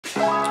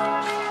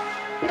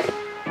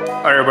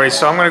Alright everybody,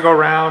 so I'm going to go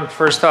around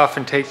first off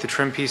and take the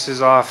trim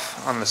pieces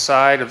off on the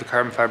side of the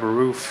carbon fiber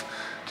roof.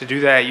 To do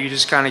that, you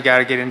just kind of got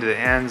to get into the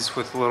ends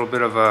with a little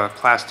bit of a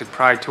plastic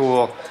pry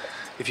tool.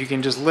 If you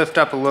can just lift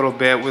up a little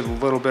bit with a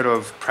little bit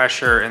of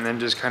pressure and then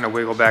just kind of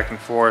wiggle back and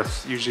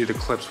forth, usually the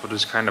clips will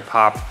just kind of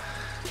pop,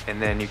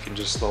 and then you can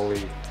just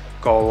slowly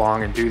go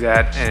along and do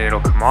that and it'll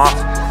come off.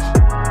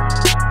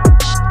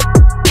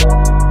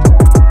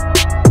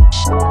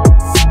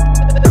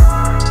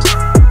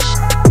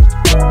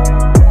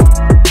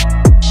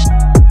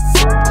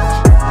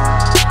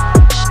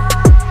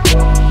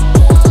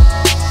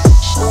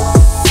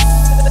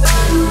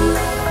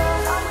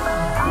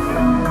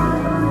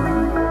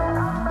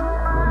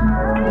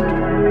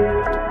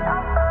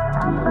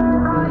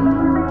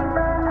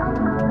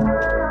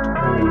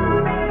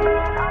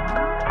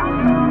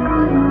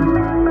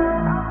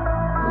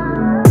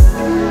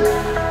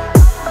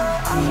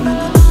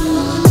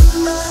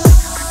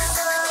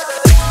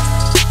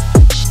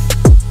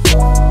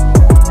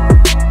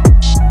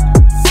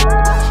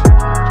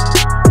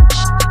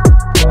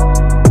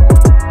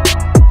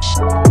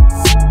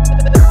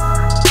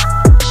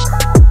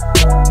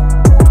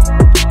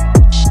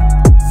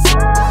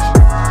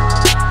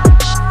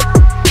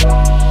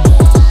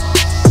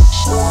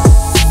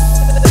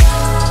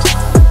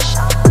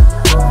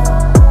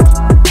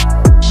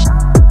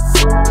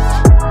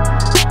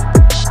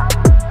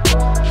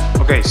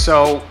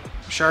 So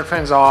shark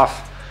fin's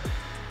off.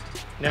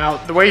 Now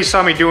the way you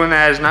saw me doing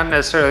that is not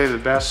necessarily the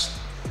best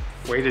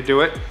way to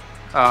do it.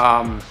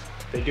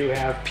 They do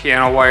have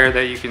piano wire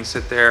that you can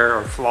sit there,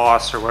 or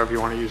floss, or whatever you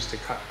want to use to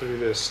cut through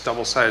this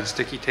double-sided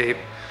sticky tape.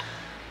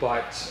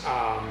 But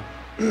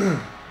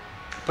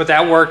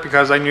that worked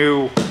because I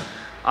knew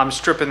I'm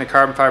stripping the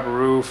carbon fiber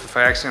roof. If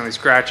I accidentally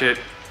scratch it,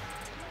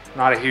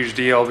 not a huge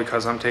deal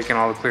because I'm taking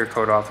all the clear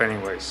coat off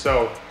anyway.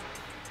 So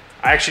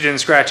I actually didn't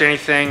scratch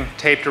anything,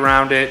 taped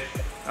around it.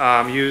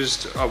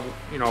 Used a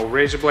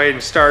razor blade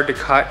and started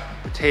to cut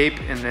the tape,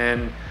 and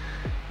then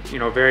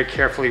very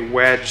carefully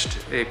wedged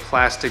a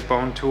plastic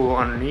bone tool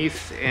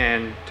underneath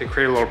and to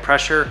create a little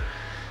pressure.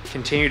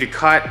 Continue to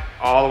cut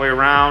all the way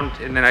around,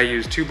 and then I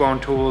used 2 bone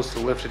tools to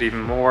lift it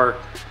even more.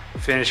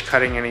 Finish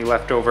cutting any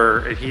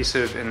leftover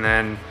adhesive, and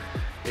then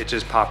it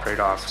just popped right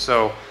off.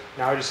 So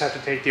now I just have to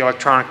take the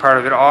electronic part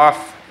of it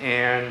off,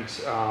 and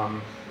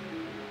I'm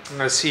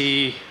gonna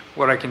see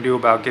what I can do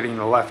about getting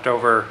the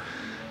leftover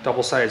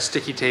double-sided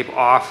sticky tape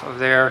off of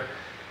there.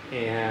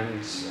 And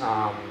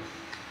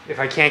if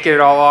I can't get it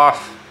all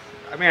off,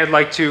 I mean, I'd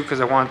like to,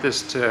 because I want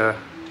this to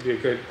be a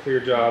good clear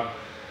job,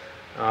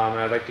 and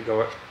I'd like to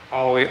go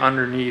all the way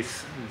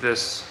underneath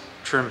this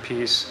trim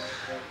piece,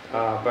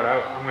 but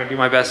I'm going to do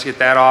my best to get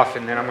that off,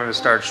 and then I'm going to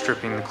start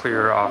stripping the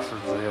clear off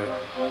of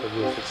the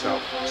roof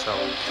itself. So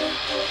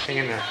hang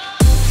in there.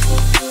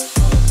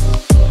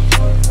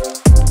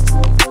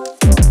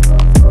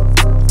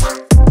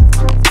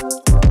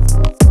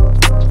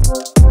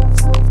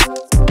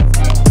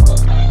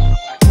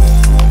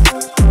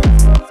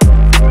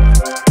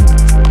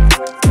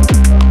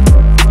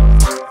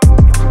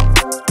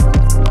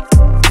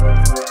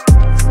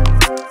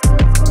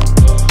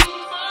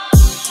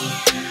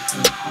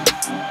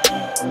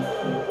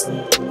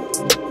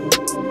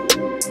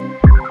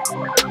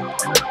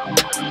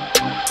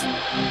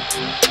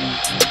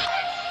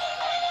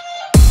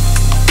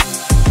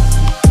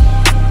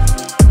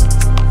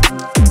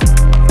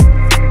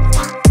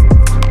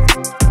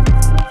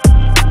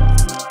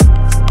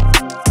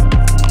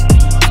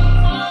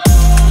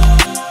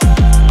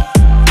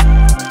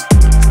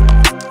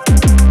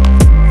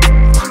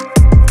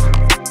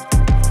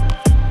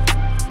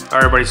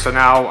 Alright everybody, so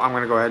now I'm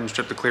going to go ahead and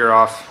strip the clear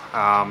off.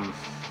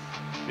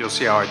 You'll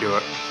see how I do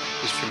it.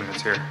 Just a few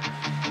minutes here.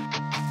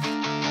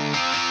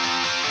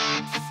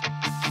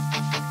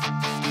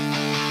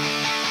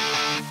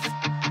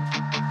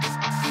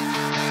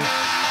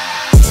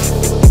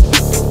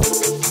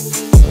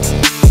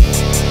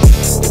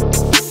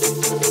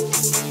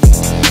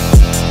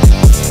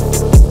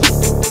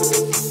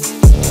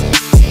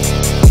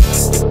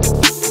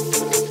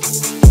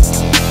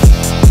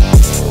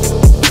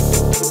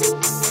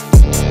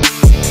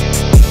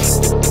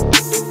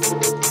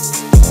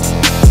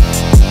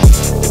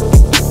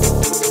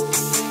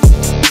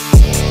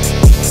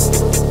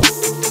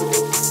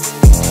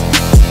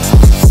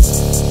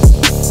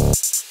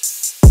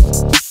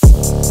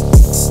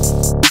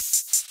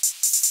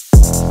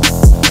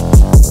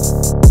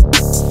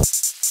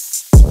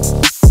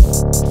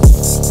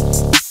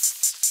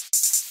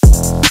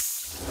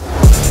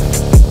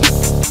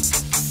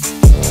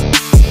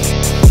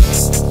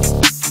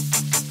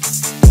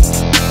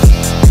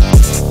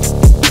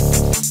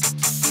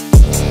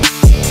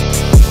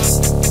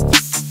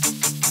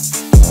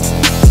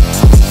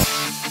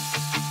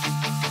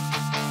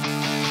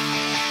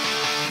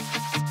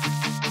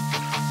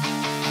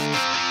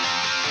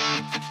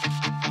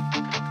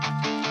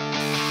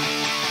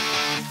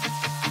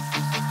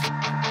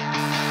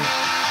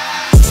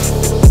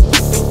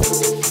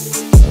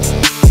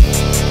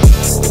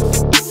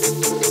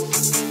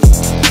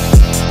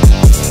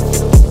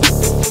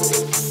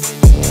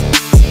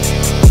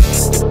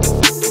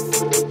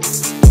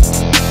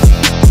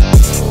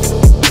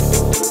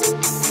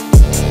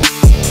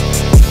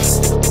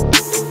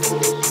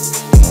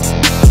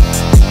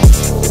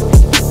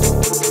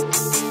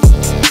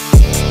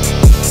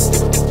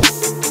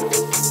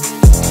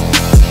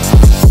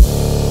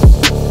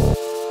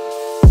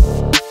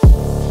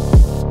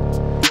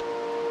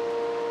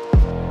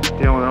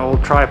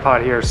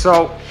 tripod here.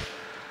 So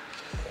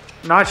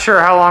not sure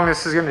how long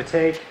this is going to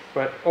take,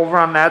 but over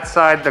on that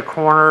side, the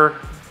corner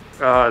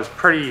is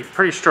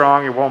pretty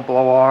strong. It won't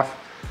blow off.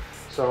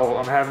 So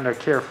I'm having to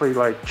carefully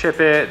like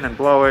chip it and then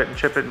blow it and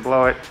chip it and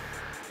blow it.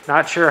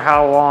 Not sure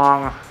how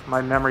long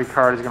my memory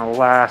card is going to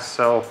last.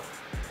 So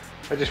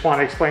I just want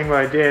to explain what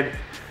I did.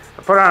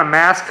 I put on a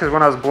mask because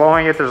when I was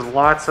blowing it, there's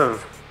lots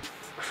of,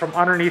 from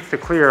underneath the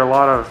clear, a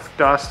lot of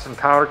dust and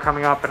powder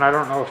coming up. And I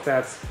don't know if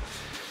that's,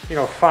 you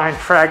know, fine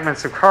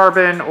fragments of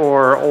carbon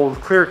or old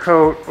clear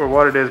coat or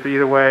what it is, but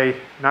either way,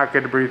 not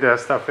good to breathe that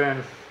stuff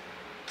in.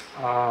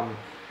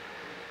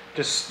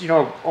 Just, you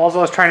know, all I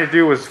was trying to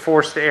do was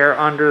force the air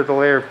under the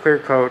layer of clear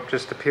coat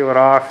just to peel it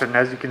off. And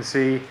as you can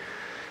see,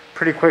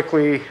 pretty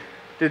quickly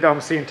did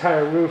almost the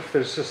entire roof.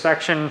 There's a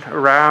section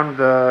around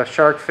the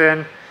shark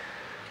fin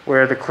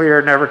where the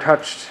clear never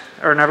touched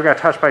or never got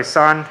touched by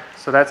sun.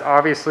 So that's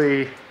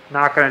obviously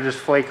not going to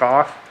just flake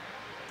off.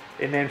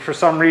 And then for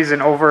some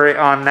reason over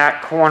on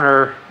that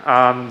corner,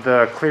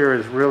 the clear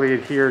is really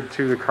adhered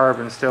to the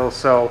carbon still.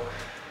 So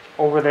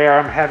over there,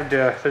 I'm having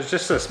to, there's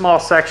just a small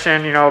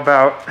section, you know,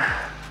 about,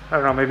 I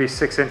don't know, maybe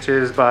 6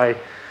 inches by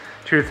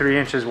 2 or 3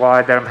 inches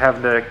wide that I'm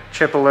having to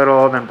chip a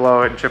little and then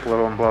blow it and chip a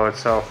little and blow it.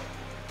 So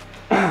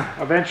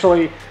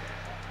eventually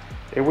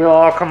it will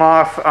all come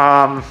off.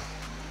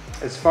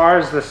 As far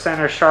as the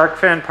center shark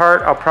fin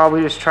part, I'll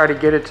probably just try to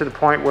get it to the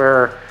point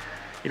where,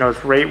 you know,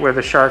 it's right where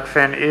the shark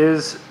fin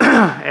is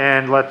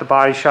and let the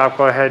body shop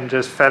go ahead and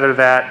just feather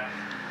that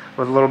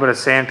with a little bit of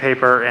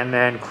sandpaper and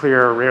then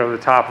clear right over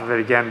the top of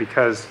it again,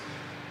 because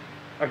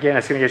again,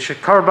 it's going to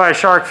get covered by a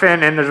shark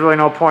fin and there's really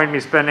no point in me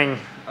spending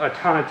a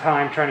ton of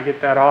time trying to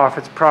get that off.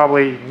 It's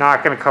probably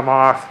not going to come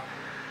off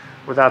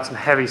without some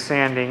heavy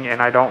sanding,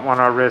 and I don't want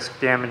to risk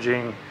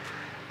damaging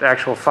the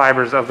actual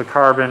fibers of the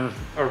carbon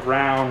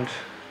around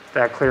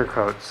that clear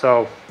coat.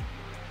 So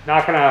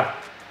not gonna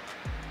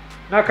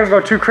go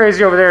too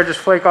crazy over there, just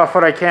flake off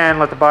what I can,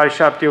 let the body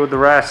shop deal with the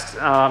rest,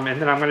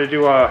 and then I'm gonna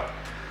do a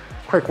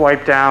quick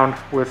wipe down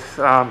with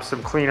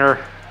some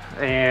cleaner.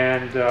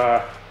 And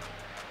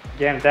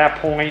again, at that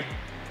point,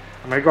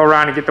 I'm gonna go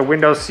around and get the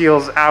window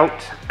seals out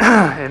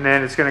and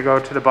then it's gonna go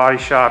to the body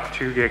shop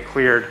to get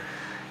cleared.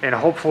 And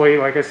hopefully,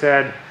 like I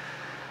said,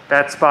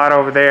 that spot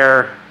over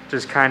there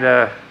just kind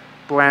of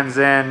blends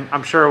in.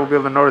 I'm sure we'll be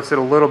able to notice it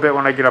a little bit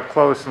when I get up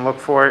close and look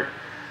for it.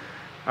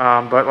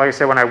 But like I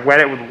said, when I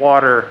wet it with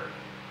water,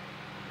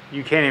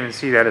 you can't even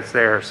see that it's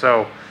there.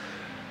 So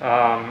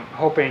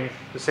hoping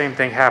the same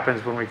thing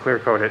happens when we clear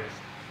coat it.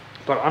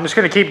 But I'm just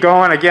going to keep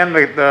going. Again,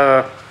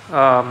 the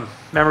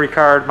memory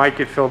card might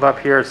get filled up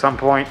here at some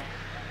point.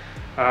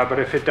 But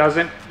if it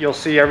doesn't, you'll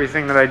see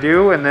everything that I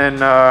do. And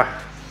then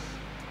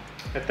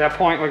at that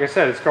point, like I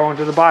said, it's going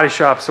to the body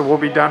shop. So we'll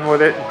be done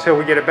with it until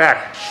we get it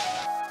back.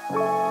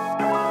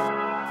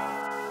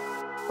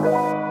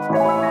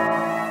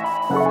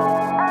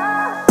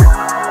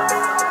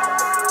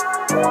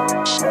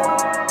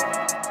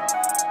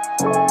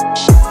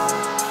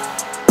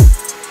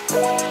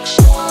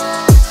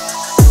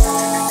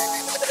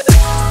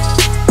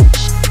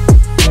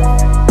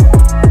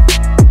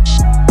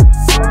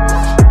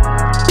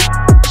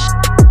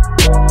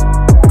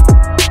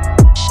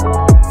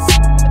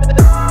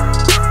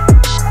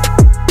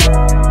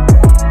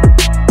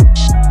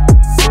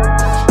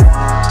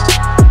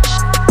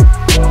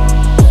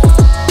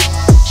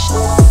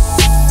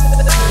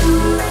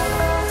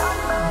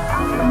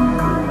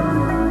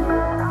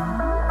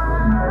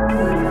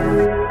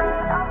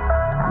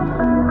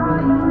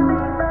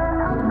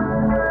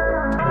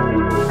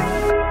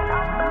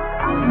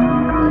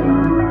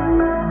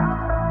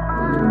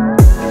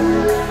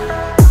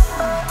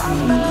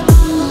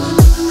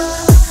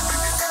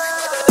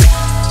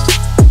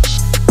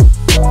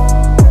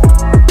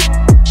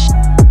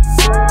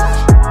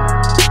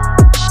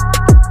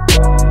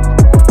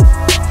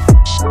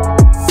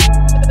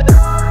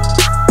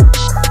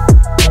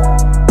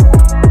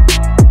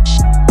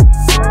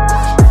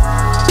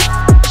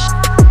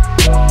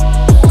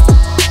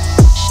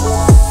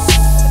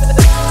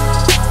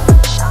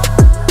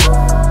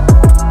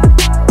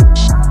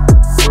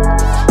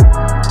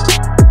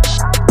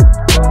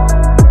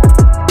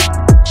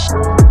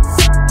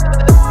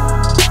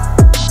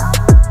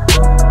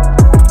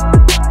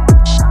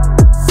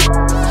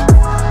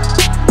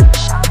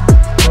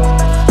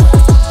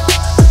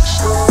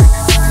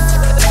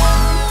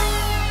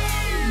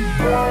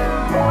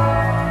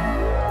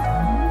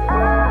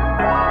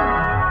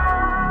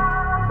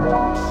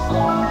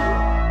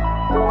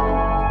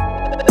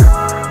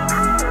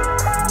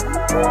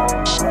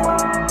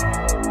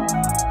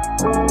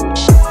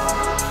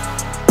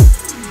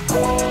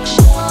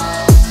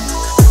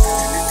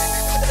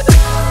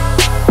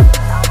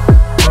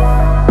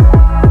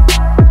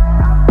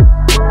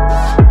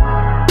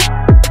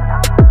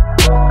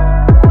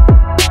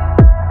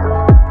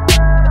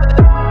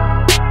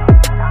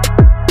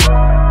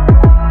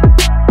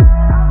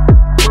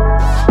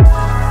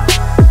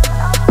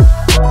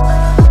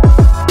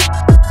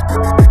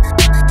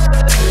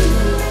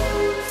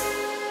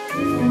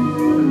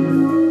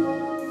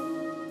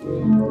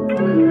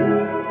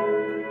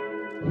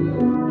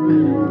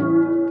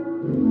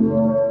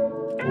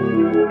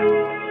 you.